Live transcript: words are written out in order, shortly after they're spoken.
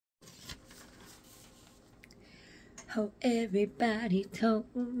Oh, everybody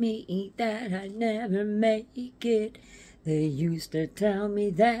told me that I'd never make it. They used to tell me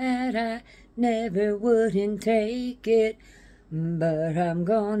that I never wouldn't take it. But I'm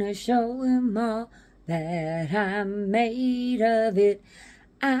gonna show 'em all that I'm made of it.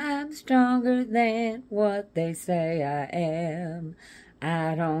 I'm stronger than what they say I am.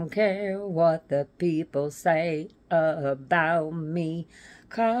 I don't care what the people say about me,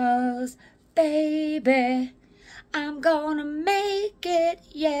 'cause baby, I'm gonna make it,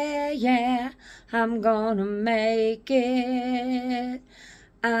 yeah, yeah, I'm gonna make it.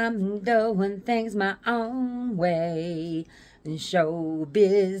 I'm doing things my own way.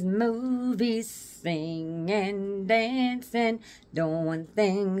 Showbiz, movies, singing, dancing, doing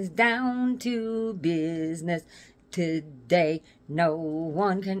things down to business. Today, no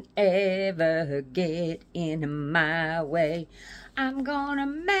one can ever get in my way. I'm gonna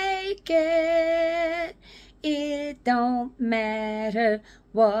make it. It don't matter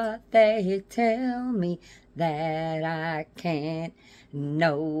what they tell me that I can't.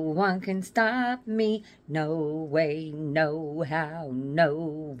 No one can stop me. No way, no how,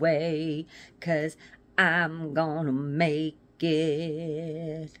 no way. 'Cause I'm gonna make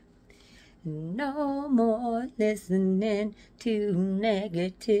it. No more listening to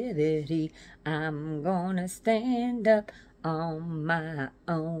negativity. I'm gonna stand up on my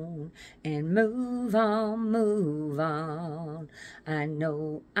own and move on, move on. I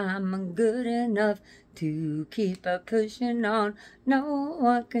know I'm good enough to keep a pushing on. No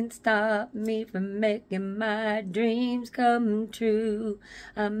one can stop me from making my dreams come true.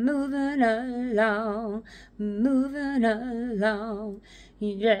 I'm moving along, moving along.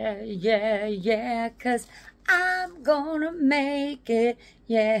 Yeah, yeah, yeah, 'cause I'm gonna make it.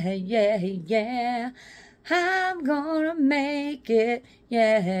 Yeah, yeah, yeah. I'm gonna make it,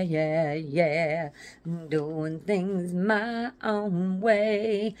 yeah, yeah, yeah. Doing things my own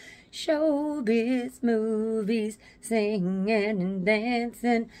way. Showbiz, movies, singing and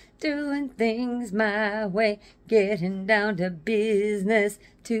dancing, doing things my way, getting down to business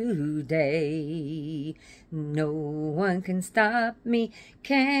today. No one can stop me,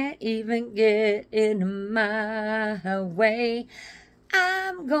 can't even get in my way.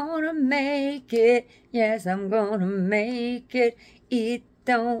 I'm gonna make it, yes, I'm gonna make it. It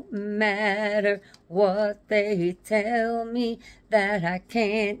don't matter what they tell me that I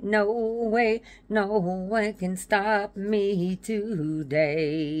can't. No way, no one can stop me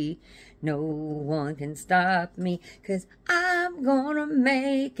today. No one can stop me, 'cause I'm gonna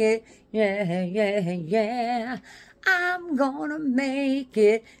make it, yeah, yeah, yeah. I'm gonna make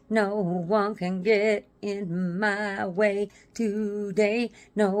it. No one can get in my way today.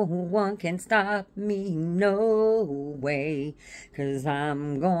 No one can stop me, no way. 'Cause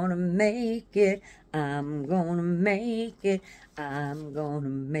I'm gonna make it. I'm gonna make it. I'm gonna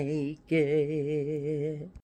make it.